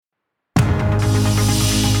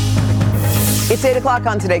It's 8 o'clock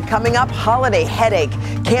on Today. Coming up, holiday headache,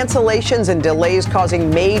 cancellations and delays causing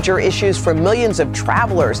major issues for millions of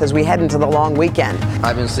travelers as we head into the long weekend.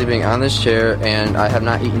 I've been sleeping on this chair and I have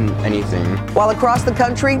not eaten anything. While across the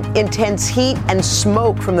country, intense heat and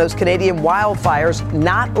smoke from those Canadian wildfires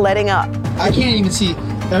not letting up. I can't even see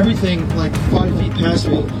everything like 5 feet past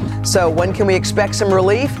me. So when can we expect some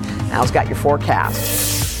relief? Al's got your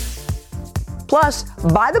forecast. Plus,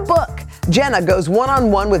 by the book. Jenna goes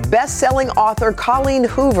one-on-one with best-selling author Colleen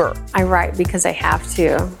Hoover. I write because I have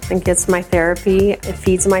to. It gets my therapy. It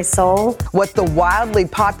feeds my soul. What the wildly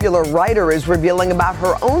popular writer is revealing about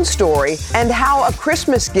her own story and how a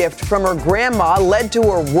Christmas gift from her grandma led to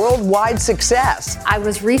her worldwide success. I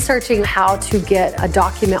was researching how to get a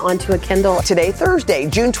document onto a Kindle. Today, Thursday,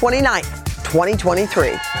 June 29th,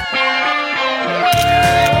 2023.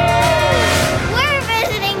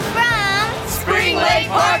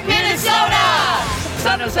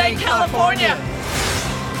 San Jose, California,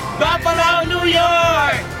 Buffalo, New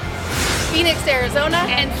York, Phoenix, Arizona,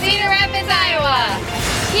 and Cedar Rapids, Iowa.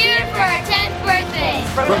 Here for our 10th birthday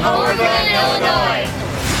from Oregon, Illinois,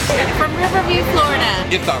 and from Riverview, Florida.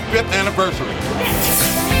 It's our 5th anniversary.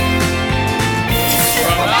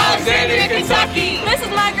 From Alexandria, Kentucky. This is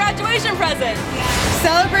my graduation present.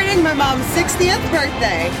 Celebrating my mom's 60th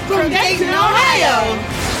birthday from Dayton, Ohio.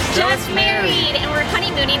 Just married, and we're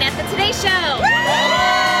honeymooning at the Today Show.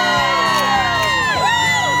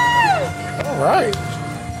 All right.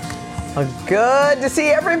 Well, good to see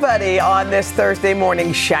everybody on this Thursday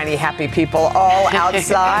morning. Shiny, happy people all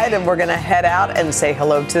outside, and we're going to head out and say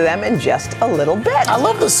hello to them in just a little bit. I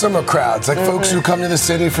love the summer crowds, like folks who come to the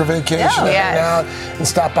city for vacation and hang out and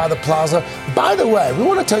stop by the plaza. By the way, we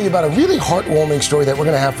want to tell you about a really heartwarming story that we're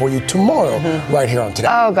going to have for you tomorrow right here on Today.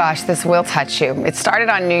 Oh, gosh, this will touch you. It started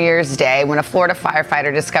on New Year's Day when a Florida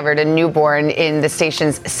firefighter discovered a newborn in the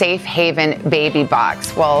station's safe haven baby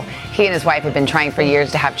box. Well, he and his wife had been trying for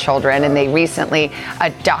years to have children, and they recently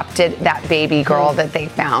adopted that baby girl that they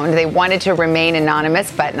found. They wanted to remain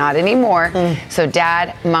anonymous, but not anymore. So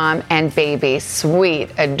dad, mom, and baby, sweet,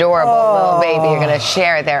 adorable little baby, are going to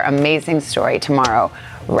share their amazing story tomorrow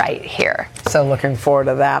right here. So looking forward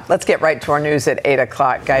to that. Let's get right to our news at 8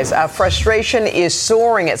 o'clock, guys. Frustration is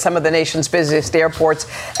soaring at some of the nation's busiest airports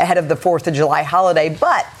ahead of the 4th of July holiday,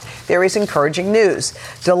 but there is encouraging news.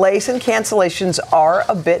 Delays and cancellations are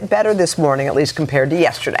a bit better this morning, at least compared to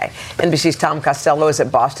yesterday. NBC's Tom Costello is at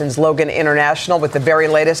Boston's Logan International with the very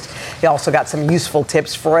latest. He also got some useful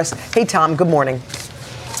tips for us. Hey, Tom, good morning.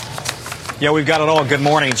 Yeah, we've got it all. Good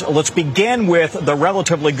morning. So let's begin with the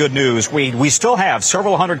relatively good news. We still have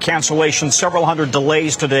several hundred cancellations, several hundred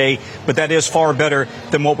delays today, but that is far better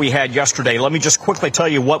than what we had yesterday. Let me just quickly tell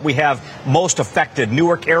you what we have most affected.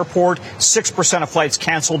 Newark Airport, 6% of flights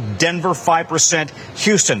canceled. Denver, 5%.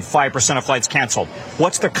 Houston, 5% of flights canceled.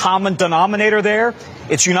 What's the common denominator there?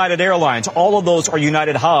 It's United Airlines. All of those are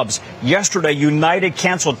United hubs. Yesterday, United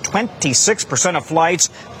canceled 26% of flights.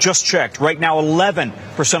 Just checked. Right now, 11%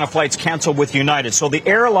 of flights canceled with United. So the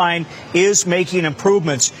airline is making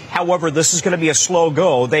improvements. However, this is going to be a slow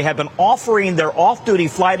go. They have been offering their off-duty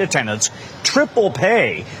flight attendants triple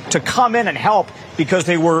pay to come in and help because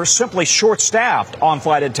they were simply short-staffed on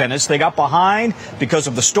flight attendants. They got behind because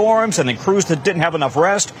of the storms and the crews that didn't have enough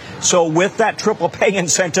rest. So with that triple pay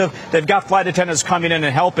incentive, they've got flight attendants coming in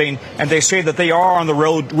and helping, and they say that they are on the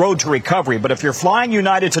road to recovery. But if you're flying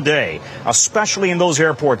United today, especially in those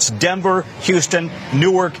airports, Denver, Houston,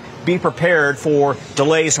 Newark, be prepared for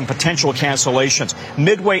delays and potential cancellations.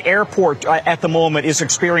 Midway Airport at the moment is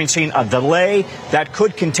experiencing a delay that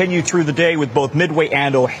could continue through the day with both Midway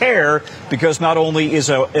and O'Hare, because not only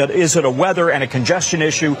is it a weather and a congestion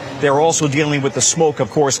issue, they're also dealing with the smoke,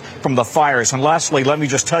 of course, from the fires. And lastly, let me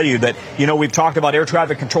just tell you that, we've talked about air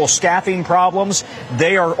traffic control staffing problems.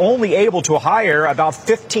 They are only able to hire about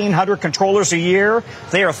 1,500 controllers a year.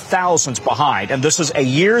 They are thousands behind, and this is a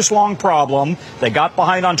years-long problem. They got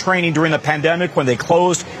behind on training during the pandemic when they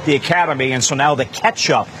closed the academy, and so now the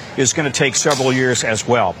catch-up is going to take several years as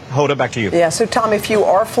well. Hoda, back to you. Yeah, so Tom, if you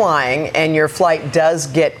are flying and your flight does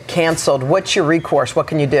get canceled, what's your recourse? What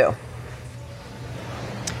can you do?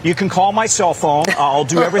 You can call my cell phone. I'll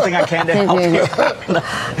do everything I can to help you.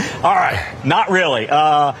 All right, not really.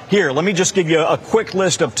 Here, let me just give you a quick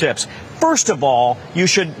list of tips. First of all, you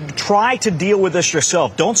should try to deal with this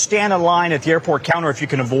yourself. Don't stand in line at the airport counter if you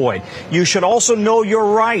can avoid. You should also know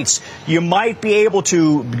your rights. You might be able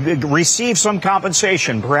to receive some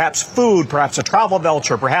compensation, perhaps food, perhaps a travel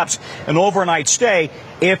voucher, perhaps an overnight stay.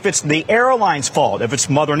 If it's the airline's fault, if it's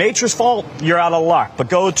Mother Nature's fault, you're out of luck. But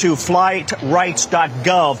go to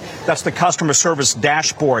flightrights.gov. That's the customer service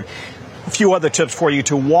dashboard. a few other tips for you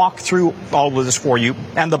to walk through all of this for you.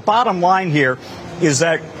 And the bottom line here is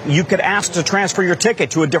that you could ask to transfer your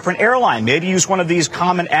ticket to a different airline. Maybe use one of these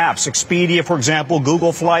common apps, Expedia, for example,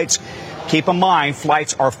 Google Flights. Keep in mind,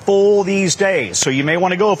 flights are full these days, so you may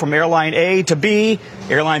want to go from airline A to B.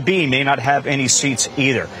 Airline B may not have any seats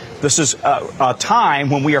either. This is a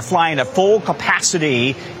time when we are flying at full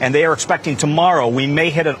capacity, and they are expecting tomorrow we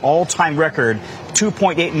may hit an all-time record.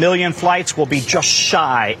 2.8 million flights will be just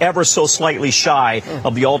shy, ever so slightly shy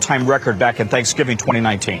of the all-time record back in Thanksgiving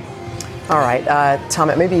 2019. All right, Tom,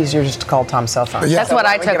 it may be easier just to call Tom's cell phone. Yeah. That's what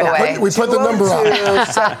I took away. We put the number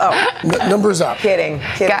up. Numbers up. Kidding,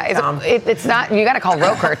 guys. Tom. It's not. You got to call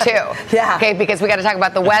Roker too. Yeah. Okay, because we got to talk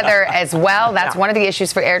about the weather as well. That's one of the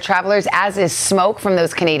issues for air travelers, as is smoke from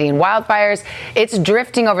those Canadian wildfires. It's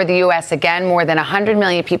drifting over the U.S. again. More than 100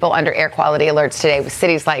 million people under air quality alerts today, with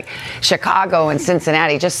cities like Chicago and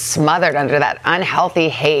Cincinnati just smothered under that unhealthy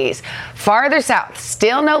haze. Farther south,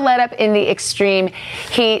 still no let up in the extreme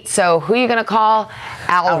heat. So who are you going to call?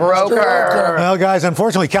 Al Roker. Well, guys,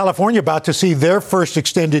 unfortunately, California about to see their first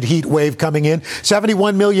extended heat wave coming in.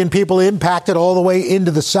 71 million people impacted all the way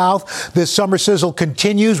into the south. This summer sizzle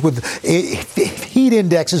continues with heat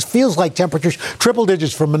indexes. Feels like temperatures triple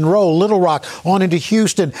digits from Monroe, Little Rock, on into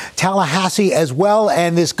Houston, Tallahassee as well.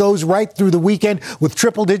 And this goes right through the weekend with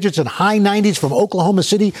triple digits and high 90s from Oklahoma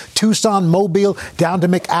City, Tucson, Mobile, down to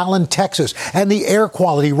McAllen, Texas. And the air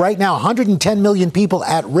quality right now, 110 million people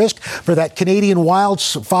at risk for that Canadian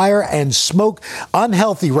wildfire and smoke.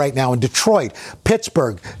 Unhealthy right now in Detroit,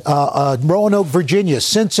 Pittsburgh, Roanoke, Virginia,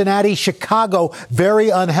 Cincinnati, Chicago. Very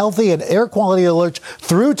unhealthy, and air quality alerts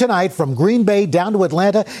through tonight from Green Bay down to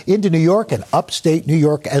Atlanta into New York and upstate New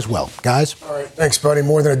York as well. Guys? All right, thanks, buddy.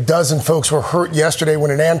 More than a dozen folks were hurt yesterday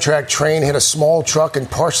when an Amtrak train hit a small truck and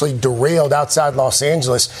partially derailed outside Los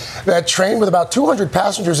Angeles. That train, with about 200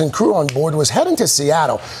 passengers and crew on board, was heading to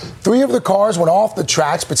Seattle. 3 of the cars went off the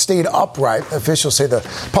tracks but stayed upright. Officials say the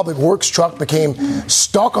public works truck became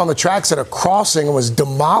stuck on the tracks at a crossing and was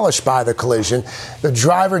demolished by the collision. The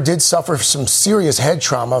driver did suffer some serious head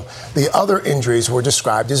trauma. The other injuries were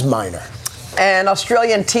described as minor. An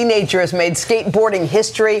Australian teenager has made skateboarding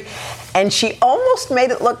history, and she almost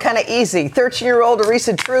made it look kind of easy. 13-year-old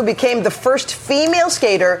Arisa True became the first female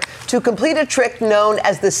skater to complete a trick known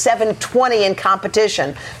as the 720 in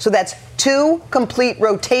competition. So that's 2 complete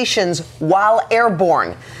rotations while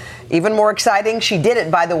airborne. Even more exciting, she did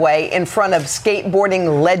it, by the way, in front of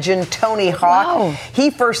skateboarding legend Tony Hawk. Wow. He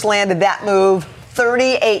first landed that move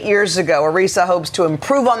 38 years ago. Arisa hopes to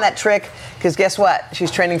improve on that trick because guess what? She's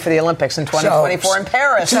training for the Olympics in 2024 in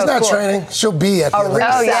Paris. She's not training. She'll be at the Olympics.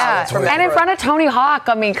 Oh, yeah. And in front of Tony Hawk.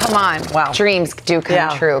 I mean, come on. Wow. Dreams do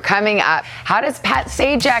come true. Coming up, how does Pat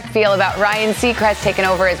Sajak feel about Ryan Seacrest taking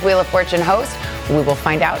over as Wheel of Fortune host? We will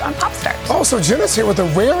find out on Pop Stars. Also, Jenna's here with a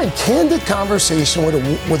rare and candid conversation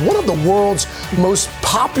with one of the world's most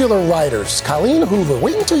popular writers, Colleen Hoover.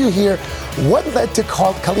 Wait until you hear what led to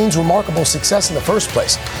Colleen's remarkable success in the first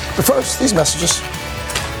place. But first, these messages.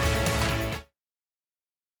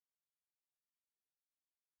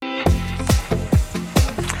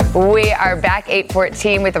 We are back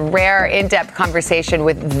 8:14 with a rare, in-depth conversation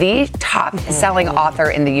with the top-selling author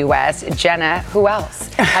in the U.S., Jenna. Who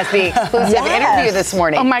else has the exclusive interview this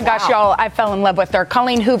morning? Oh, my gosh, y'all, I fell in love with her.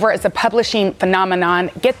 Colleen Hoover is a publishing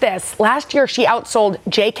phenomenon. Get this. Last year, she outsold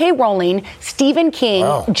J.K. Rowling, Stephen King,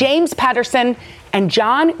 James Patterson, and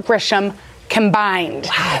John Grisham combined.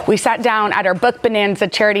 Wow. We sat down at our Book Bonanza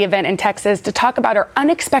charity event in Texas to talk about her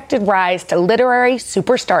unexpected rise to literary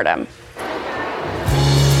superstardom.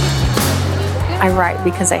 I write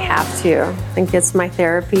because I have to. I think it's my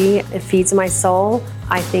therapy. It feeds my soul.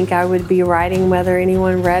 I think I would be writing whether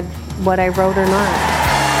anyone read what I wrote or not.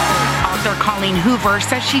 Author Colleen Hoover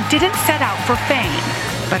says she didn't set out for fame,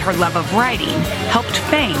 but her love of writing helped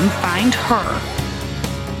fame find her.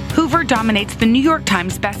 Hoover dominates the New York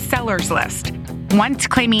Times bestsellers list, once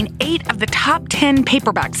claiming 8 of the top 10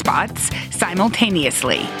 paperback spots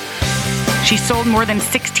simultaneously. She sold more than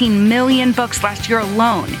 16 million books last year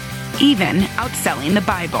alone, even outselling the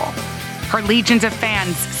Bible. Her legions of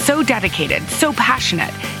fans, so dedicated, so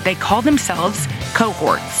passionate, they call themselves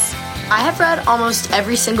cohorts. I have read almost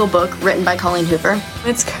every single book written by Colleen Hoover.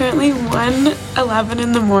 It's currently 1:11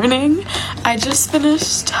 in the morning. I just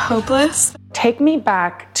finished Hopeless. Take me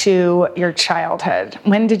back to your childhood.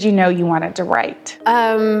 When did you know you wanted to write?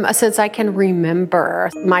 Since I can remember.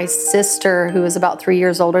 My sister, who was about 3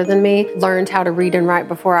 years older than me, learned how to read and write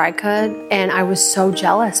before I could. And I was so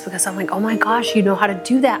jealous because I'm like, oh my gosh, you know how to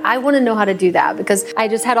do that. I want to know how to do that because I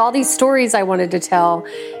just had all these stories I wanted to tell.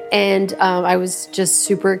 And I was just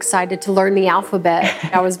super excited to learn the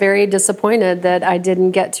alphabet. I was very disappointed that I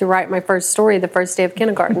didn't get to write my first story the first day of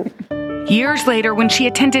kindergarten. Years later, when she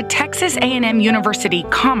attended Texas A&M University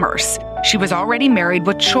Commerce, she was already married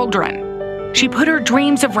with children. She put her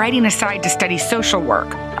dreams of writing aside to study social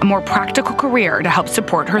work, a more practical career to help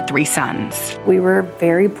support her 3 sons. We were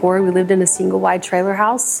very poor. We lived in a single-wide trailer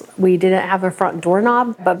house. We didn't have a front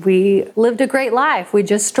doorknob, but we lived a great life. We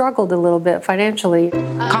just struggled a little bit financially.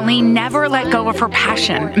 Colleen never let go of her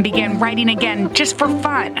passion and began writing again just for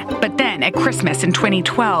fun. But then at Christmas in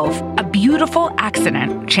 2012, a beautiful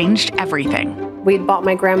accident changed everything. We'd bought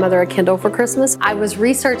my grandmother a Kindle for Christmas. I was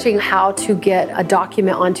researching how to get a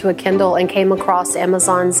document onto a Kindle and came across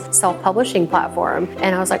Amazon's self-publishing platform.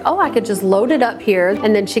 And I was like, oh, I could just load it up here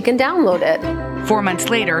and then she can download it. 4 months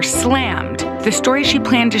later, Slammed, the story she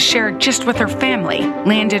planned to share just with her family,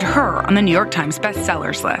 landed her on the New York Times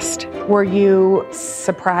bestsellers list. Were you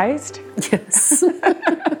surprised? Yes.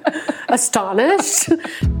 Astonished.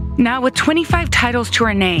 Now with 25 titles to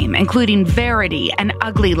her name, including Verity and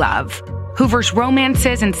Ugly Love, Hoover's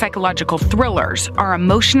romances and psychological thrillers are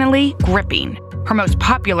emotionally gripping. Her most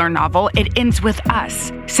popular novel, It Ends With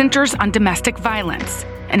Us, centers on domestic violence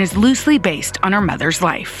and is loosely based on her mother's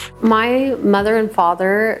life. My mother and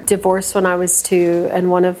father divorced when I was 2, and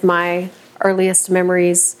one of my earliest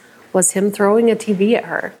memories was him throwing a TV at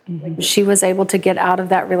her. Mm-hmm. She was able to get out of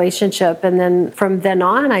that relationship. And then from then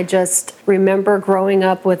on, I just remember growing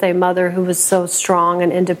up with a mother who was so strong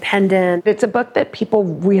and independent. It's a book that people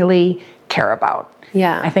really care about.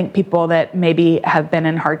 Yeah. I think people that maybe have been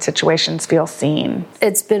in hard situations feel seen.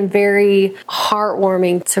 It's been very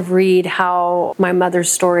heartwarming to read how my mother's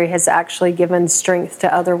story has actually given strength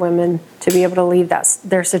to other women to be able to leave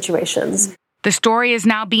their situations. The story is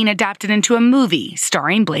now being adapted into a movie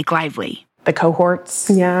starring Blake Lively. The cohorts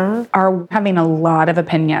are having a lot of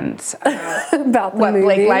opinions about what movie.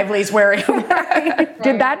 Blake Lively's wearing.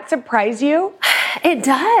 Did that surprise you? It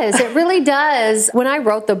does. It really does. When I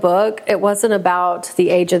wrote the book, it wasn't about the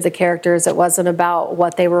age of the characters. It wasn't about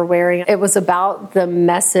what they were wearing. It was about the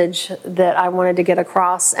message that I wanted to get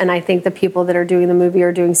across. And I think the people that are doing the movie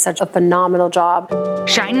are doing such a phenomenal job.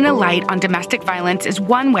 Shining a light on domestic violence is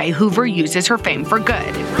one way Hoover uses her fame for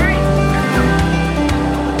good.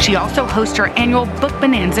 She also hosts her annual Book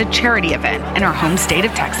Bonanza charity event in her home state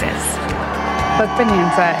of Texas. Book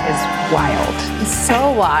Bonanza is wild.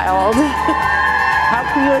 So wild. How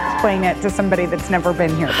can you explain it to somebody that's never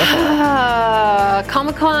been here before?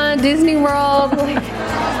 Comic-Con, Disney World.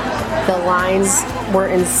 The lines were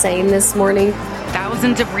insane this morning.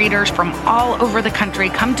 Thousands of readers from all over the country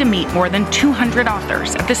come to meet more than 200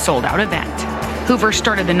 authors at the sold-out event. Hoover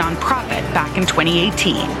started the nonprofit back in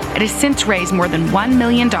 2018. It has since raised more than $1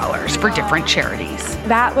 million for different charities.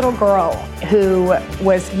 That little girl who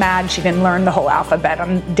was mad she didn't learn the whole alphabet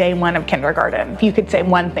on day 1 of kindergarten, if you could say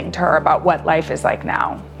one thing to her about what life is like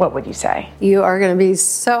now, what would you say? You are going to be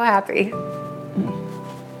so happy.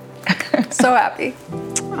 So happy.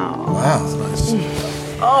 Oh, wow, that's nice.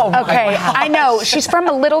 Oh, okay. Wow. I know. She's from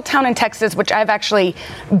a little town in Texas, which I've actually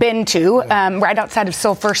been to, right outside of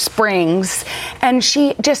Sulphur Springs. And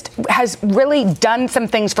she just has really done some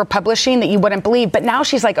things for publishing that you wouldn't believe. But now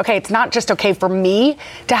she's like, okay, it's not just okay for me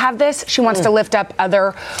to have this. She wants to lift up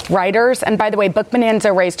other writers. And by the way, Book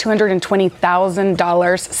Bonanza raised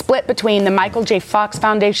 $220,000, split between the Michael J. Fox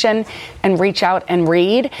Foundation and Reach Out and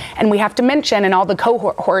Read. And we have to mention, and all the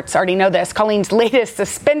cohorts already know this, Colleen's latest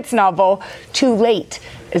suspense novel, Too Late,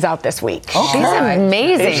 is out this week. Okay. She's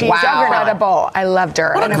amazing. She's incredible. I loved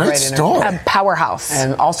her. What a great story. A powerhouse.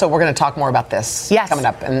 And also, we're going to talk more about this coming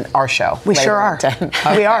up in our show. We sure are.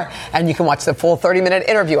 We are. And you can watch the full 30-minute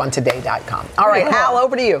interview on today.com. All right, Hal,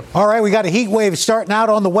 over to you. All right, we got a heat wave starting out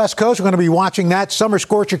on the West Coast. We're going to be watching that. Summer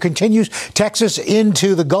scorcher continues. Texas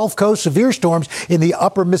into the Gulf Coast. Severe storms in the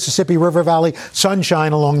upper Mississippi River Valley.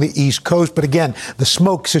 Sunshine along the East Coast. But again, the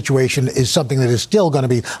smoke situation is something that is still going to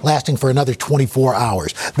be lasting for another 24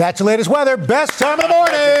 hours. That's the latest weather. Best time of the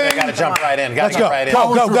morning. I got to jump right in. Let's go.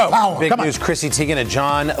 Go. Big news. Chrissy Teigen and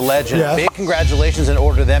John Legend. Yes. Big congratulations in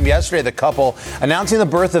order to them. Yesterday, the couple announcing the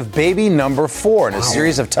birth of baby number 4 in a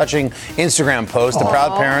series of touching Instagram posts. The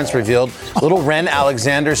proud parents revealed little Ren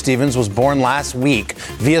Alexander Stevens was born last week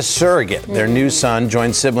via surrogate. Their new son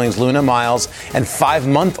joined siblings Luna, Miles, and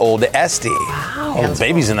 5-month-old Esty. Wow. Well, the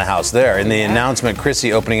baby's in the house there. In the announcement,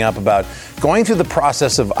 Chrissy opening up about going through the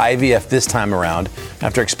process of IVF this time around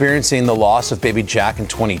after experiencing the loss of baby Jack in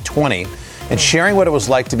 2020 and sharing what it was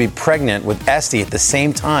like to be pregnant with Esty at the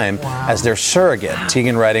same time as their surrogate.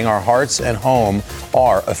 Tegan writing, our hearts and home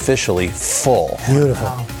are officially full.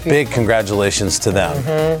 Beautiful. Big congratulations to them.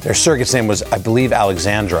 Their surrogate's name was, I believe,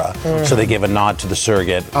 Alexandra. So they gave a nod to the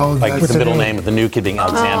surrogate, like the middle name of the new kid being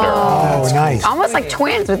Alexander. Oh, nice. Almost like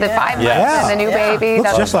twins with the 5 months and the new baby. Looks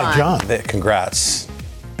That's just like John. Congrats.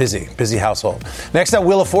 Busy household. Next up,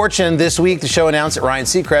 Wheel of Fortune. This week, the show announced that Ryan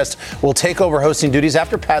Seacrest will take over hosting duties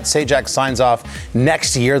after Pat Sajak signs off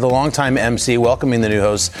next year. The longtime MC welcoming the new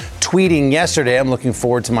host, tweeting yesterday, I'm looking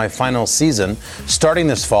forward to my final season starting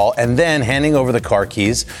this fall, and then handing over the car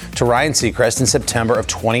keys to Ryan Seacrest in September of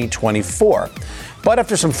 2024. But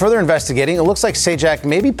after some further investigating, it looks like Sajak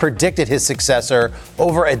maybe predicted his successor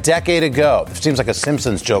over a decade ago. It seems like a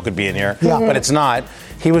Simpsons joke would be in here, but it's not.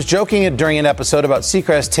 He was joking during an episode about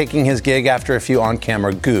Seacrest taking his gig after a few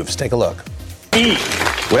on-camera goofs. Take a look.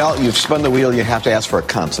 Well, you've spun the wheel. You have to ask for a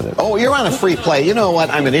consonant. Oh, you're on a free play. You know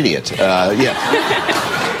what? I'm an idiot. Yeah.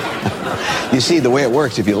 You see, the way it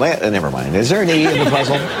works, if you land... never mind. Is there an E in the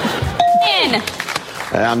puzzle? In.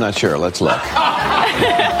 I'm not sure. Let's look.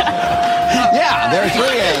 Yeah, there are 3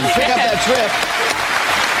 N's. Pick up that trip.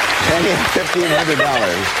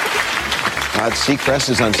 $1,500. Seacrest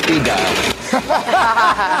is on speed dial.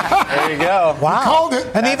 There you go. Wow. He called it.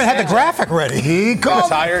 And they even had the graphic ready. He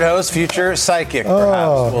called Retired host, future psychic,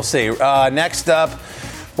 perhaps. We'll see. Next up,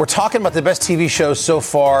 we're talking about the best TV shows so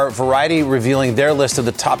far. Variety revealing their list of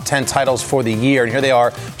the top 10 titles for the year. And here they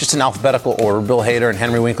are, just in alphabetical order. Bill Hader and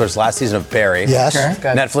Henry Winkler's last season of Barry. Yes.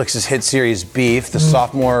 Okay. Netflix's hit series Beef, the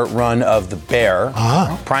sophomore run of The Bear.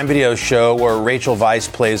 Prime Video's show where Rachel Weisz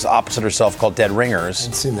plays opposite herself called Dead Ringers.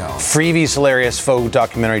 Freebie's hilarious faux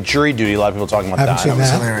documentary Jury Duty. A lot of people talking about that. That was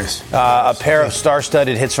hilarious. A pair of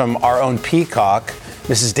star-studded hits from our own Peacock,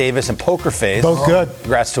 Mrs. Davis and Poker Face. Both good.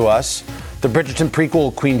 Congrats to us. The Bridgerton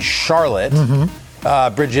prequel, Queen Charlotte.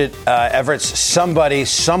 Bridget Everett's Somebody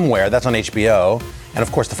Somewhere, that's on HBO. And,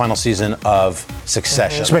 of course, the final season of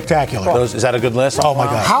Succession. Spectacular. Is that a good list? Oh, my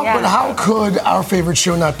God. But how could our favorite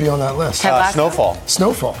show not be on that list? Snowfall.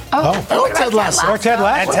 Snowfall. Oh. Or Ted Lasso. Or Ted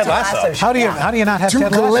Lasso. And Ted Lasso. How do you not have Two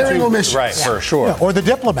Ted Lasso? glaring omissions. Right, for sure. Yeah, or The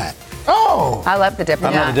Diplomat. Oh. I love The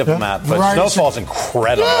Diplomat. I'm not a diplomat, but Snowfall's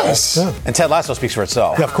incredible. Yes. And Ted Lasso speaks for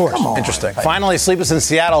itself. Yeah, of course. Interesting. Finally, Sleepless in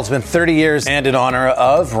Seattle. It's been 30 years, and in honor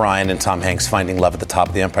of Ryan and Tom Hanks finding love at the top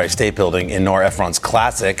of the Empire State Building in Nora Ephron's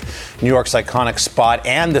classic, New York's iconic spot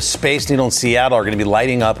and the Space Needle in Seattle are going to be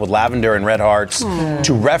lighting up with lavender and red hearts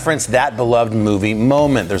to reference that beloved movie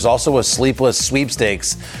moment. There's also a Sleepless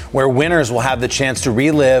sweepstakes where winners will have the chance to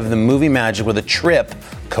relive the movie magic with a trip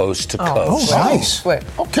coast to coast. Oh, nice.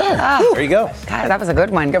 Okay. There you go. God, that was a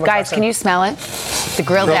good one. Guys, can you smell it? The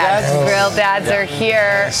grill dads. The grill dads are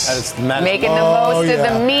here, making the most of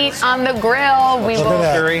the meat on the grill.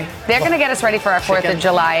 They're going to get us ready for our 4th of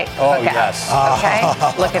July cookout. Yes. Okay?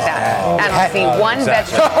 Look at that. I don't see one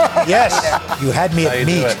vegetable. Yes. You had me at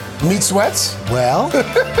meat. Meat sweats? Well.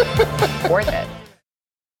 Worth it.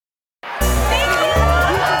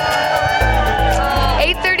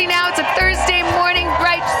 8:30 now. It's a Thursday morning,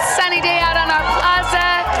 bright, sunny day out on our plaza.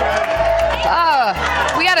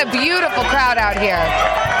 We got a beautiful crowd out here.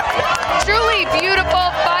 Truly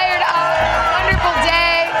beautiful, fired up, wonderful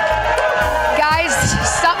day. Guys,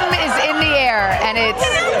 something is in the air, and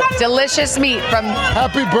it's delicious meat from...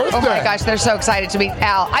 Happy birthday. Oh, my gosh, they're so excited to meet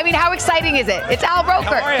Al. I mean, how exciting is it? It's Al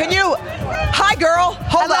Roker. Can you... Hi, girl.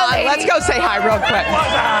 Hold on. lady. Let's go say hi real quick.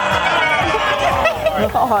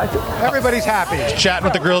 Everybody's happy. Chatting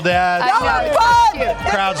with the grill dad. Y'all are fun.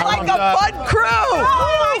 Crowd's It's like warmed a up. fun crew.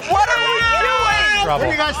 What are we doing? Where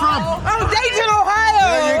are you guys from? Oh, Dayton, Ohio.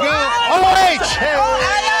 There you go. Ohio.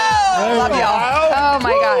 Love y'all. Oh,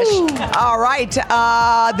 my gosh. All right.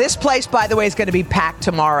 This place, by the way, is going to be packed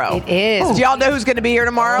tomorrow. It is. Do y'all know who's going to be here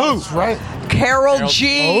tomorrow? Who's right? Carol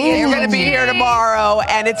G is going to be here tomorrow,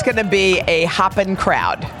 and it's going to be a hopping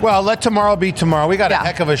crowd. Well, let tomorrow be tomorrow. We got a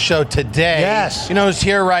heck of a show today. Yes. You know who's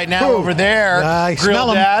here right now over there? I Grill smell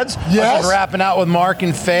 'em. Dads. Yes. We're wrapping out with Mark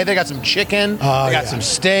and Faye. They got some chicken. They got some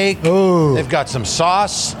steak. Ooh. They've got some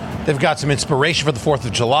sauce. They've got some inspiration for the 4th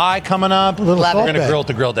of July coming up. little We're salt going to bae. grill at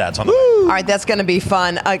the Grill Dads on the All right, that's going to be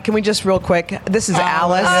fun. Can we just real quick? This is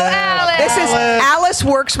Alice. Alice. This is Alice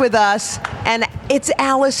works with us, and it's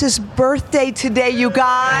Alice's birthday today, you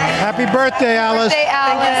guys. Happy birthday, Alice. Birthday,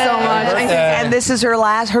 Alice. Thank you so much. Birthday. And this is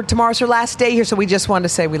tomorrow's her last day here, so we just wanted to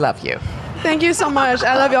say we love you. Thank you so much.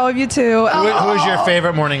 I love all of you too. Who is your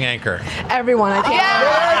favorite morning anchor? Everyone. I can't.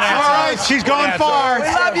 All right, she's going far. We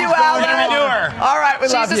love you, Alan. All right, we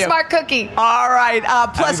love you. She's a smart cookie. All right.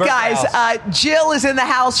 Plus, guys, Jill is in the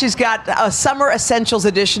house. She's got a summer essentials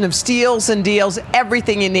edition of Steals and Deals,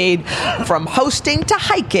 everything you need from hosting to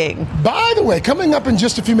hiking. By the way, coming up in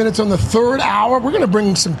just a few minutes on the third hour, we're going to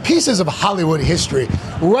bring some pieces of Hollywood history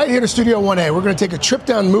right here to Studio 1A. We're going to take a trip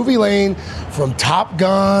down movie lane from Top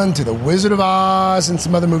Gun to The Wizard of Oz and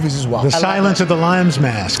some other movies as well. The Silence of the Lambs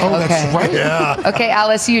Mask. Oh, that's right. Yeah. Okay,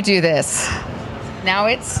 Alice, you do this. Now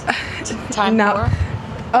it's time for...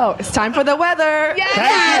 Oh, it's time for the weather.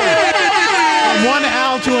 From one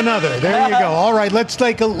Al to another. There you go. All right, let's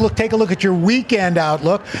take a look at your weekend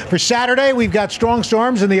outlook. For Saturday, we've got strong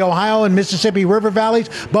storms in the Ohio and Mississippi River valleys,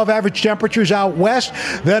 above average temperatures out west.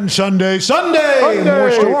 Then Sunday,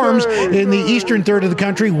 more storms in the eastern third of the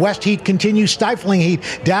country. West heat continues, stifling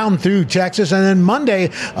heat down through Texas. And then Monday,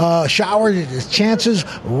 shower chances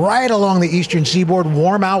right along the eastern seaboard,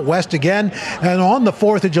 warm out west again. And on the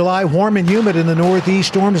 4th of July, warm and humid in the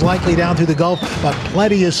northeast. Storms likely down through the Gulf, but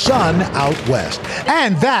plenty of sun out west.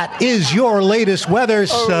 And that is your latest weather,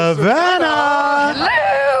 Savannah.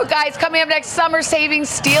 Hello, guys. Coming up next, summer savings,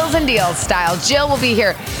 Steals and Deals style. Jill will be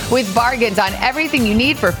here with bargains on everything you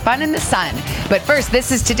need for fun in the sun. But first,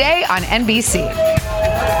 this is Today on NBC.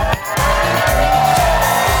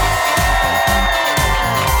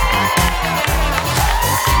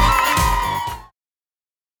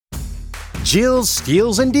 Jill's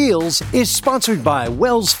Steals and Deals is sponsored by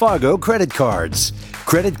Wells Fargo Credit Cards.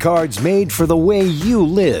 Credit cards made for the way you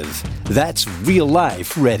live. That's real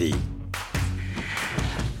life ready.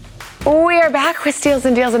 We are back with Steals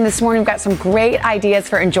and Deals, and this morning we've got some great ideas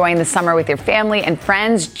for enjoying the summer with your family and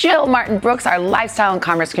friends. Jill Martin Brooks, our lifestyle and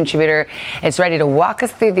commerce contributor, is ready to walk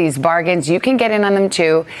us through these bargains. You can get in on them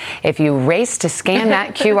too if you race to scan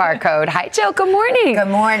that QR code. Hi, Jill. Good morning. Good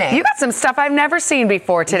morning. You got some stuff I've never seen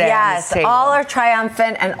before today. Yes, all are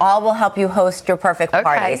triumphant and all will help you host your perfect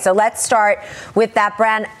party. So let's start with that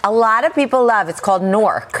brand a lot of people love. It's called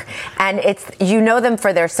Nork, and you know them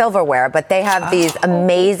for their silverware, but they have these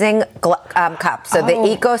amazing cups. So the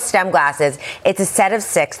Eco STEM glasses, it's a set of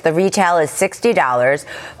 6. The retail is $60.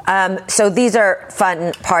 So these are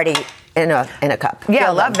fun party in a cup. Yeah,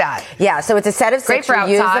 I love that. Yeah, so it's a set of 6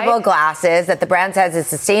 reusable glasses that the brand says is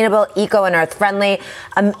sustainable, eco, and earth-friendly,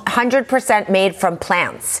 100% made from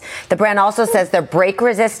plants. The brand also says they're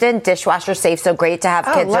break-resistant, dishwasher-safe, so great to have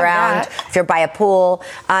kids around if you're by a pool.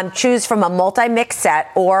 Choose from a multi-mix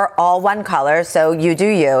set or all one color, so you do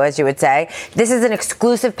you, as you would say. This is an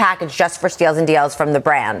exclusive package just for Steals and Deals from the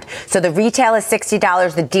brand. So the retail is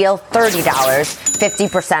 $60, the deal $30,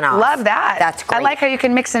 50% off. Love that. That's great. I like how you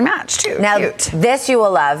can mix and match. Now, this you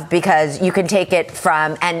will love because you can take it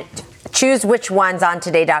from and choose which ones on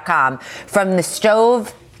today.com from the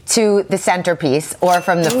stove to the centerpiece or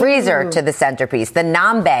from the freezer to the centerpiece. The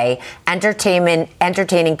Nambe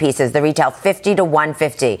entertaining pieces, the retail $50 to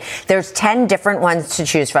 $150. There's 10 different ones to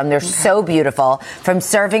choose from. They're so beautiful. From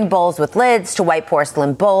serving bowls with lids to white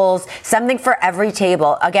porcelain bowls, something for every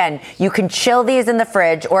table. Again, you can chill these in the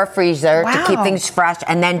fridge or freezer to keep things fresh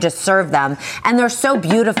and then just serve them. And they're so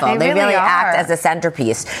beautiful. They really act as a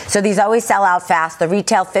centerpiece. So these always sell out fast. The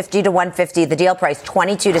retail $50 to $150. The deal price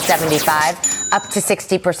 $22 to $75, up to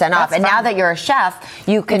 60% off. And now that you're a chef,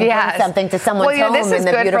 you can bring something to someone's home this is in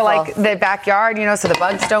the good beautiful. For like the backyard, so the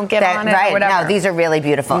bugs don't get on it or whatever. No, these are really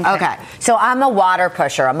beautiful. Okay. So I'm a water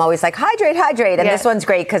pusher. I'm always like, hydrate. And this one's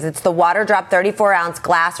great because it's the Water Drop 34-ounce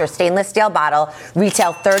glass or stainless steel bottle.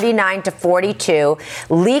 Retail $39 to $42.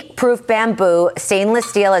 Leak-proof bamboo. Stainless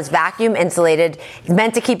steel is vacuum insulated.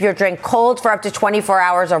 Meant to keep your drink cold for up to 24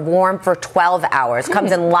 hours or warm for 12 hours.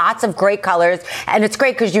 Comes in lots of great colors. And it's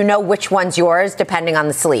great because you know which one's yours depending on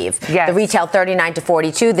the sleeve. Yes. The retail $39 to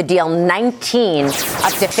 $42. The deal $19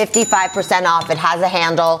 up to 55% off. It has a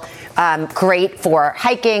handle. Great for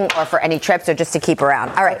hiking or for any trips or just to keep around.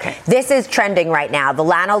 All right. This is trending right now. The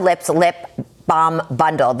Lano Lips Lip Balm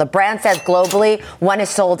Bundle. The brand says globally, one is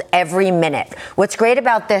sold every minute. What's great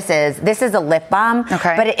about this is a lip balm,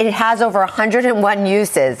 but it has over 101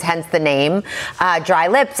 uses, hence the name. Dry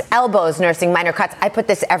lips, elbows, nursing minor cuts. I put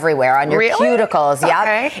this everywhere on your cuticles.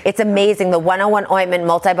 Yep. It's amazing. The 101 ointment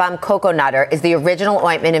multi-balm coconutter is the original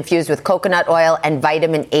ointment infused with coconut oil and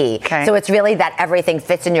vitamin E. So it's really that everything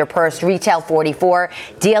fits in your purse. Retail $44.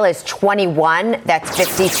 Deal is $21. That's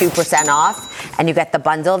 52% off. And you get the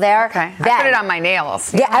bundle there. I put it around my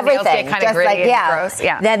nails. Yeah, everything. Nails get kind of gritty and gross.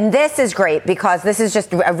 Yeah. Then this is great because this is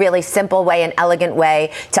just a really simple way, an elegant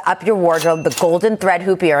way to up your wardrobe. The golden thread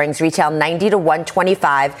hoop earrings retail $90 to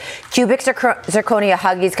 $125. Cubic zirconia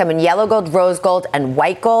Huggies come in yellow gold, rose gold, and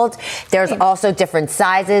white gold. There's also different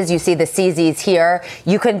sizes. You see the CZs here.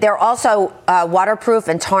 They're also waterproof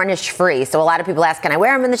and tarnish free. So a lot of people ask, can I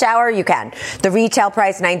wear them in the shower? You can. The retail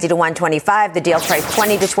price $90 to $125. The deal price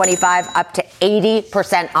 $20 to $25, up to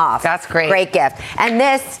 80% off. That's great. Great gift. And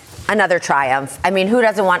this, another triumph. I mean, who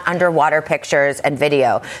doesn't want underwater pictures and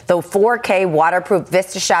video? The 4K waterproof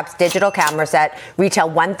VistaShops digital camera set retail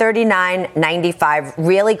 $139.95.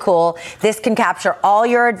 Really cool. This can capture all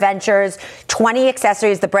your adventures. 20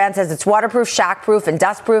 accessories. The brand says it's waterproof, shockproof, and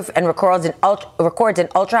dustproof, and records in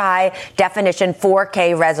ultra high definition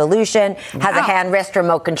 4K resolution. Has a hand wrist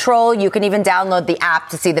remote control. You can even download the app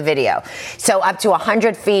to see the video. So up to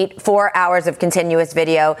 100 feet, 4 hours of continuous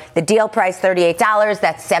video. The deal price $38.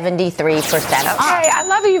 That's 73% off. I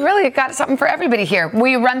love it. You really got something for everybody here. Will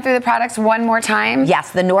you run through the products one more time?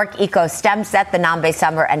 Yes, the Nork Eco Stem Set, the Nambe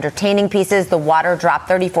Summer Entertaining Pieces, the Water Drop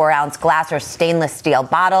 34-ounce glass or stainless steel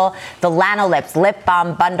bottle, the Lanolips Lip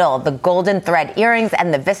Balm Bundle, the Golden Thread Earrings,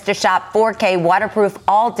 and the VistaShop 4K waterproof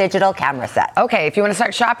all-digital camera set. Okay, if you want to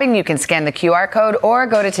start shopping, you can scan the QR code or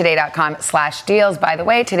go to today.com/deals. By the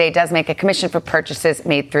way, Today does make a commission for purchases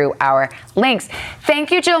made through our links.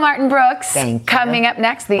 Thank you, Jill Martin Brooks. Thank you. Coming up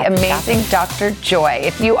next, the amazing Dr. Joy.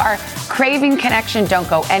 If you are craving connection, don't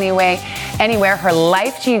go anywhere. Her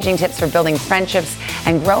life-changing tips for building friendships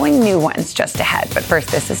and growing new ones just ahead. But first,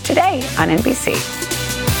 this is Today on NBC.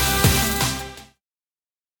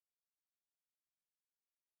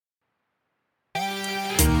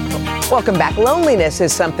 Welcome back. Loneliness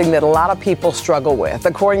is something that a lot of people struggle with.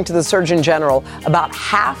 According to the Surgeon General, about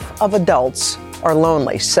half of adults are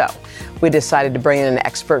lonely. So we decided to bring in an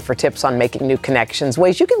expert for tips on making new connections,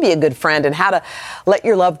 ways you can be a good friend, and how to let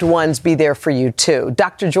your loved ones be there for you, too.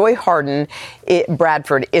 Dr. Joy Harden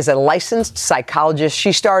Bradford is a licensed psychologist.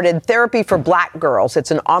 She started Therapy for Black Girls.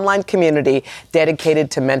 It's an online community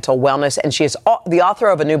dedicated to mental wellness, and she is the author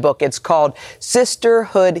of a new book. It's called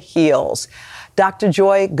Sisterhood Heals. Dr.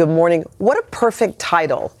 Joy, good morning. What a perfect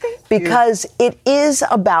title, because it is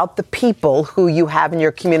about the people who you have in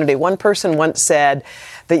your community. One person once said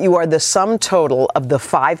that you are the sum total of the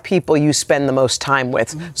 5 people you spend the most time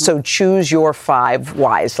with. Mm-hmm. So choose your 5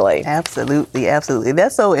 wisely. Absolutely, absolutely.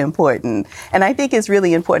 That's so important. And I think it's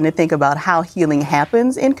really important to think about how healing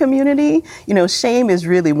happens in community. You know, shame is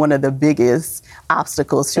really one of the biggest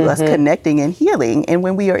obstacles to us connecting and healing. And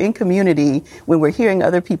when we are in community, when we're hearing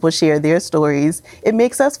other people share their stories, it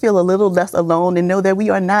makes us feel a little less alone and know that we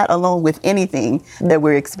are not alone with anything that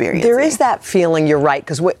we're experiencing. There is that feeling, you're right,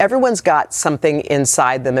 because everyone's got something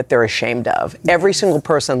inside them that they're ashamed of. Every single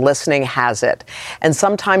person listening has it. And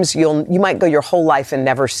sometimes you might go your whole life and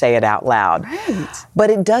never say it out loud. Right.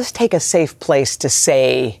 But it does take a safe place to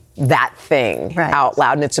say that thing out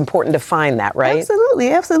loud, and it's important to find that, right?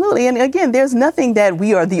 Absolutely, absolutely. And again, there's nothing that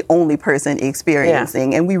we are the only person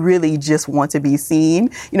experiencing, and we really just want to be seen.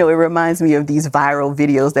 You know, it reminds me of these viral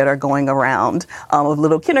videos that are going around of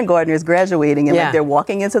little kindergartners graduating, and like they're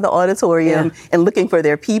walking into the auditorium and looking for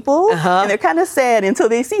their people, and they're kind of sad until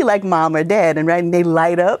they see like mom or dad, and and they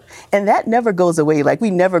light up, and that never goes away. Like,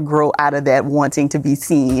 we never grow out of that wanting to be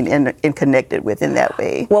seen and connected with in that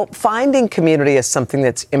way. Well, finding community is something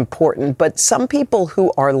that's important, but some people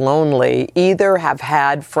who are lonely either have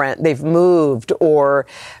had they've moved, or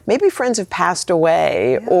maybe friends have passed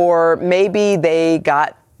away, or maybe they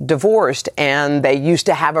got divorced and they used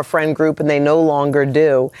to have a friend group and they no longer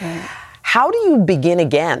do. How do you begin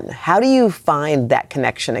again? How do you find that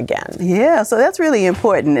connection again? Yeah, so that's really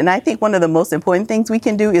important. And I think one of the most important things we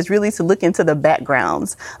can do is really to look into the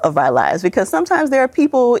backgrounds of our lives, because sometimes there are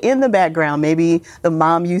people in the background, maybe the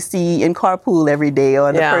mom you see in carpool every day,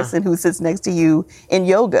 or the person who sits next to you in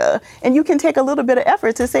yoga. And you can take a little bit of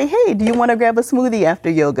effort to say, hey, do you want to grab a smoothie after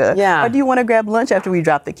yoga? Or do you want to grab lunch after we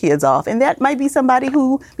drop the kids off? And that might be somebody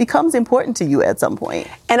who becomes important to you at some point.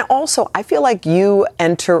 And also, I feel like you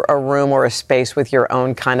enter a room or a space with your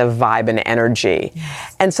own kind of vibe and energy.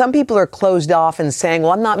 And some people are closed off and saying,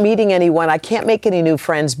 well, I'm not meeting anyone, I can't make any new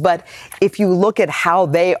friends. But if you look at how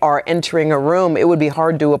they are entering a room, it would be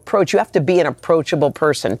hard to approach. You have to be an approachable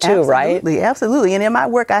person too, right? Absolutely. And in my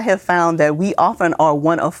work, I have found that we often are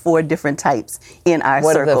one of 4 different types in our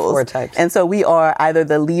circles. What are the 4 types? And so we are either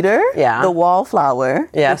the leader, the wallflower,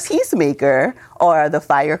 the peacemaker, or the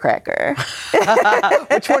firecracker?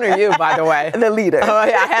 Which one are you, by the way? The leader. Oh,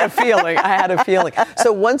 yeah, I had a feeling.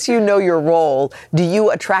 So once you know your role, do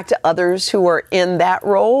you attract others who are in that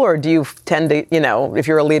role, or do you tend to, if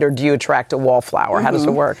you're a leader, do you attract a wallflower? How does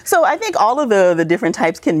it work? So I think all of the different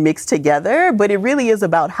types can mix together, but it really is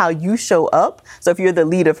about how you show up. So if you're the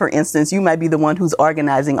leader, for instance, you might be the one who's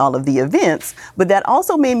organizing all of the events, but that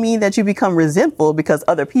also may mean that you become resentful because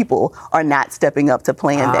other people are not stepping up to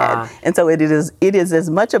plan that. And so it is as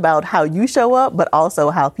much about how you show up, but also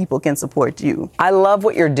how people can support you. I love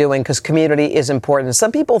what you're doing because community is important.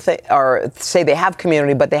 Some people say they have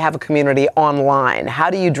community, but they have a community online. How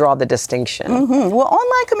do you draw the distinction? Well,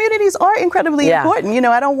 online communities are incredibly important.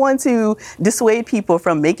 I don't want to dissuade people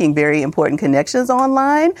from making very important connections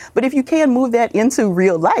online, but if you can move that into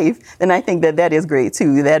real life, then I think that is great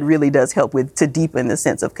too. That really does help to deepen the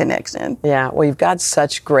sense of connection. Yeah, well, you've got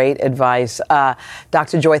such great advice.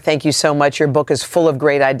 Dr. Joy, thank you so much. Your book is full of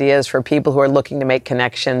great ideas for people who are looking to make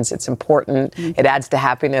connections. It's important. It adds to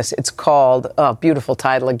happiness. It's called, beautiful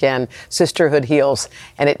title again, Sisterhood Heals.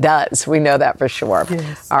 And it does. We know that for sure.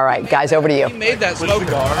 Yes. All right, guys, over to you. He made that smoker.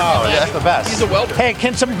 Oh, yeah, that's the best. He's a welder. Hey,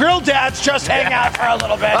 can some grill dads just hang out for a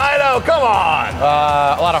little bit? I know, come on.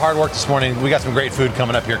 A lot of hard work this morning. We got some great food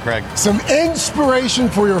coming up here, Craig. Some inspiration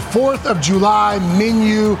for your 4th of July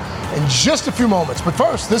menu in just a few moments. But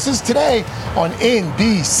first, this is Today on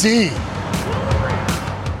NBC.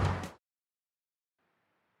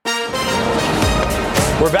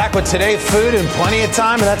 We're back with Today food and plenty of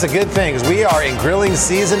time, and that's a good thing because we are in grilling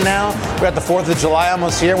season now. We're at the 4th of July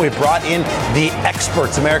almost here, and we brought in the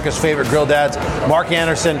experts, America's favorite grill dads, Mark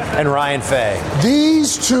Anderson and Ryan Fay.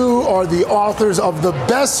 These two are the authors of the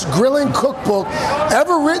best grilling cookbook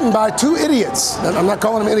ever written by two idiots. I'm not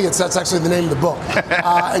calling them idiots, that's actually the name of the book.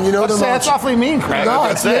 And you know them. That's awfully mean, Craig. No,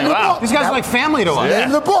 it's the name of the book. These guys are like family to us. The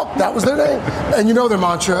name of the book, that was their name. And you know their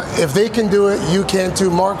mantra, if they can do it, you can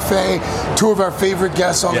too. Mark Fay, two of our favorite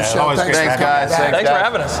guests on the show. Thanks guys. Thanks for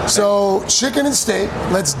having us. So, chicken and steak.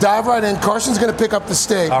 Let's dive right in. Carson's going to pick up the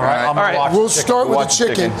steak. All right. We'll start with the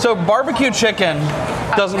chicken. So, barbecue chicken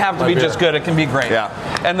doesn't have to be just good. It can be great. Yeah.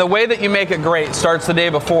 And the way that you make it great starts the day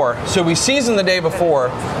before. So we season the day before,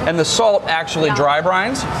 and the salt actually dry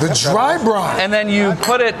brines. The dry brine. And then you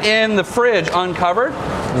put it in the fridge uncovered.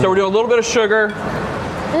 So we're doing a little bit of sugar,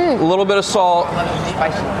 a little bit of salt,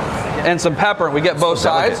 and some pepper, and we get both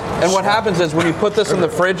sides. And what happens is when you put this in the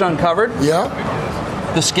fridge uncovered,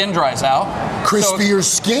 the skin dries out. Crispier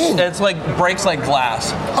skin. It's like breaks like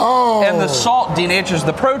glass. Oh. And the salt denatures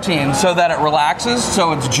the protein so that it relaxes,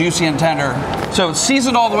 so it's juicy and tender. So it's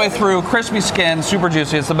seasoned all the way through, crispy skin, super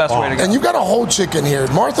juicy. It's the best way to go. And you've got a whole chicken here.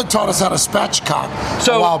 Martha taught us how to spatchcock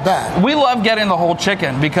a while back. We love getting the whole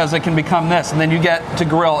chicken because it can become this, and then you get to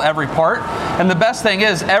grill every part. And the best thing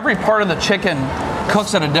is every part of the chicken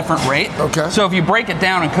cooks at a different rate. Okay. So if you break it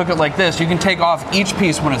down and cook it like this, you can take off each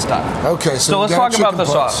piece when it's done. Okay. So let's talk about the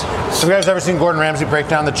sauce. So you guys ever seen Gordon Ramsay break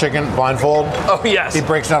down the chicken blindfold? Oh, yes. He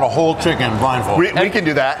breaks down a whole chicken blindfold. We can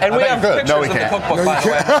do that. And we have pictures in the cookbook, by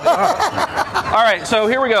the way. All right, so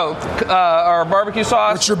here we go. Our barbecue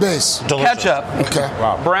sauce. What's your base? Delicious. Ketchup. Okay.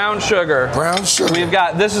 Wow. Brown sugar. Brown sugar. We've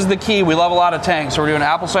got, this is the key. We love a lot of tang. So we're doing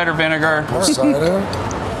apple cider vinegar.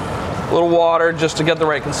 A little water just to get the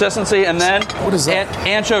right consistency, and then what is that?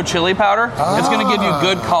 Ancho chili powder. It's going to give you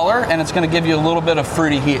good color, and it's going to give you a little bit of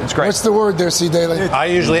fruity heat. It's great. What's the word there, C. Daly? I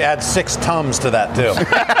usually add 6 Tums to that too.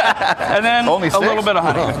 And then a little bit of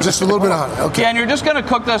honey. Just a little bit of honey. Okay. Yeah, and you're just going to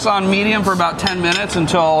cook this on medium for about 10 minutes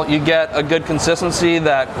until you get a good consistency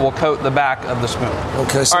that will coat the back of the spoon.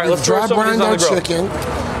 Okay. So all right, let's dry brined our chicken.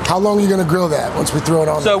 How long are you going to grill that once we throw it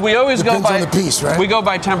on? So we always go by on the piece, right? We go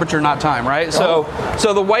by temperature, not time, right? So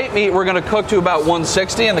the white meat we're going to cook to about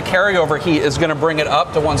 160, and the carryover heat is going to bring it up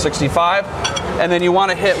to 165. And then you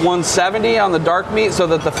want to hit 170 on the dark meat so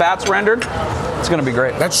that the fat's rendered. It's going to be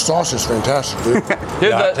great. That sauce is fantastic, dude.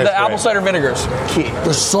 Dude, the apple cider vinegar is key.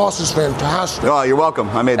 The sauce is fantastic. Oh, you're welcome.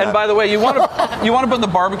 I made that. And by the way, you want to put the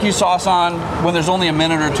barbecue sauce on when there's only a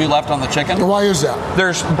minute or two left on the chicken. Why is that?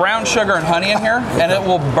 There's brown sugar and honey in here, and it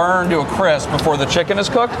will burn to a crisp before the chicken is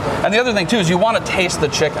cooked. And the other thing too is you want to taste the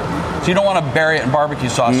chicken, so you don't want to bury it in barbecue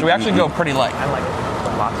sauce. So we actually go pretty light. I like it.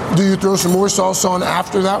 Do you throw some more sauce on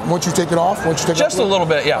after that? Once you take it off? Just a little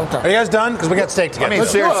bit, yeah. Okay. Are you guys done? Because we got steak to get. I mean,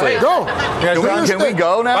 seriously. Go. Can we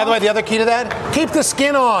go now? By the way, the other key to that: keep the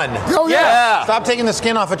skin on. Oh yeah. Stop taking the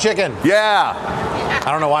skin off a chicken. Yeah.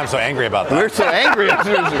 I don't know why I'm so angry about that. We're so angry.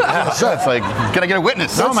 It's like, can I get a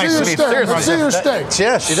witness? Let's see your steak. Let's see your steak.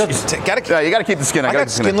 Yeah, she does. You got to keep the skin. I got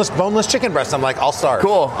skinless, boneless chicken breast. I'm like, I'll start.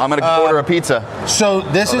 Cool. I'm going to order a pizza. So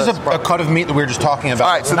this is a cut of meat that we were just talking about.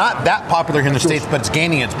 All right, it's so not that popular here in the States, but it's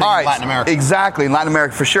gaining its big in Latin America. Exactly, in Latin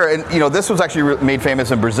America for sure. And this was actually made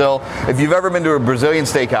famous in Brazil. If you've ever been to a Brazilian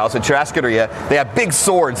steakhouse, a churrascaria, they have big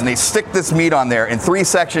swords and they stick this meat on there in 3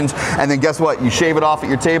 sections, and then guess what? You shave it off at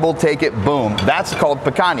your table, take it, boom. That's called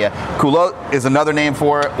picanha. Culotte is another name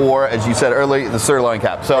for it, or as you said earlier, the sirloin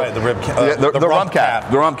cap. So the rib cap, the rump cap.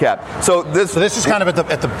 The rump cap. So this is kind of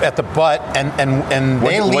at the butt, and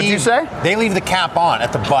they leave. What'd you say? They leave the cap on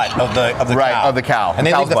at the butt of the cow. Of the cow. And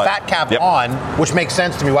they leave the fat cap on, which makes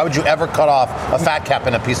sense to me. Why would you ever cut off a fat cap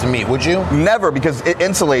in a piece of meat? Would you? Never, because it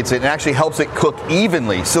insulates it and actually helps it cook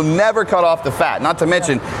evenly. So never cut off the fat. Not to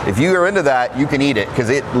mention, if you are into that, you can eat it because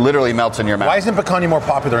it literally melts in your mouth. Why isn't picanha more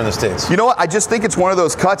popular in the States? You know what? I just think it's one of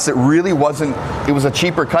those cuts that really wasn't. It was a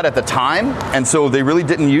cheaper cut at the time, and so they really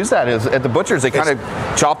didn't use that at the butchers. They kind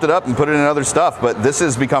of chopped it up and put it in other stuff. But this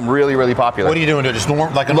has become really, really popular. What are you doing to it? Just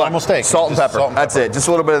like a normal steak? Salt and pepper. That's it. Just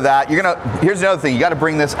a little bit of that. Here's the other thing. You got to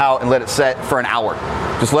bring this out and let it set for an hour.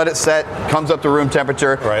 Just let it set. Comes up to room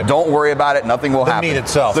temperature. Right. Don't worry about it. Nothing will happen. The meat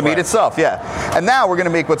itself. The meat itself. Yeah. And now we're going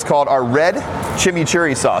to make what's called our red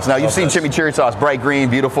chimichurri sauce. Now you've seen chimichurri sauce, bright green,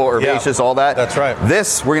 beautiful, herbaceous, all that. That's right.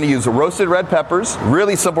 This we're going to use roasted red peppers.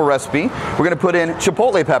 Really simple recipe. We're going to put in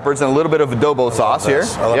chipotle peppers and a little bit of adobo sauce here.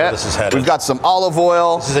 I love where this is headed. We've got some olive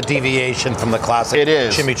oil. This is a deviation from the classic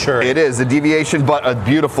chimichurri. It is a deviation, but a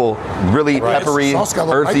beautiful, really peppery,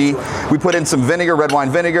 earthy. We put in some vinegar, red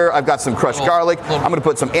wine vinegar. I've got some crushed garlic. I'm going to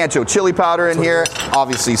put some ancho chili powder in here.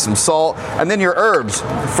 Obviously some salt, and then your herbs,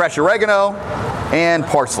 fresh oregano and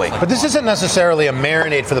parsley. But this isn't necessarily a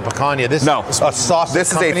marinade for the picanha. This is a sauce.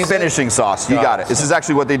 This is a finishing sauce. You got it. This is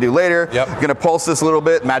actually what they do later. Yep. Going to pulse this a little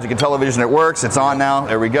bit. Magic of television, it works. It's on now.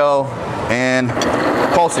 There we go. And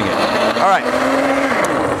pulsing it. All right.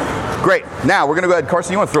 Great. Now we're going to go ahead.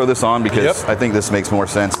 Carson, you want to throw this on because I think this makes more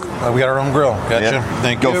sense. We got our own grill. Gotcha.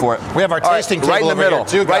 Thank you. Go for it. We have our tasting table right in the over middle.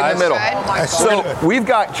 here too, guys. Right in the middle. So we've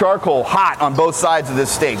got charcoal hot on both sides of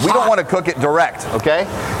this steak. We don't want to cook it direct, okay?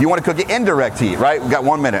 You want to cook it indirect heat, right? We've got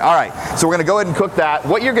 1 minute. All right. So we're going to go ahead and cook that.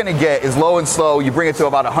 What you're going to get is low and slow. You bring it to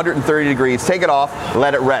about 130 degrees. Take it off.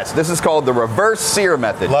 Let it rest. This is called the reverse sear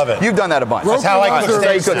method. Love it. You've done that a bunch. That's how I cook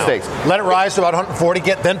steaks. Let it rise to about 140.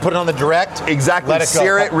 Then put it on the direct. Exactly. Let it go.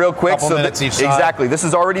 Sear it real quick. Couple minutes each side. Exactly. This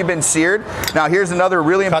has already been seared. Now here's another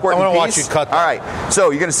really important piece. I want piece. to watch you cut that. All right.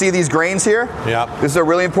 So you're going to see these grains here. Yeah. This is a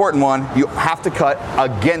really important one. You have to cut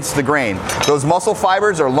against the grain. Those muscle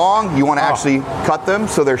fibers are long. You want to actually cut them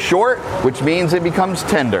so they're short, which means it becomes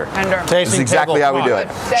tender. This is exactly how we do it.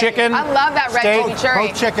 Chicken. I love that red chimichurri.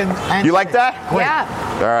 Both chicken. You like that?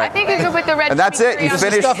 Yeah. All right. I think you should put the red. And that's it. You This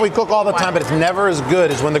finish. is stuff we cook all the time, but it's never as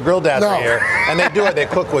good as when the grill dads are here. And they do it. They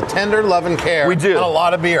cook with tender love and care. We do. And a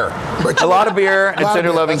lot of beer. A lot of beer and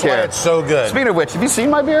tender love and That's why care. it's so good. Speaking of which, have you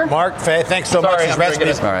seen my beer? Mark, Faye, thanks so much. These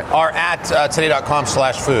recipes are at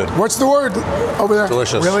today.com/food. What's the word over there?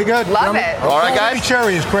 Delicious. Really good. Love it. All right, guys.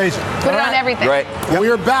 Cherry is crazy. Put it on everything. Great. We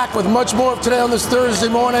are back with much more of Today on this Thursday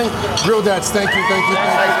morning. Grill Dads, thank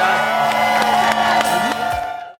you.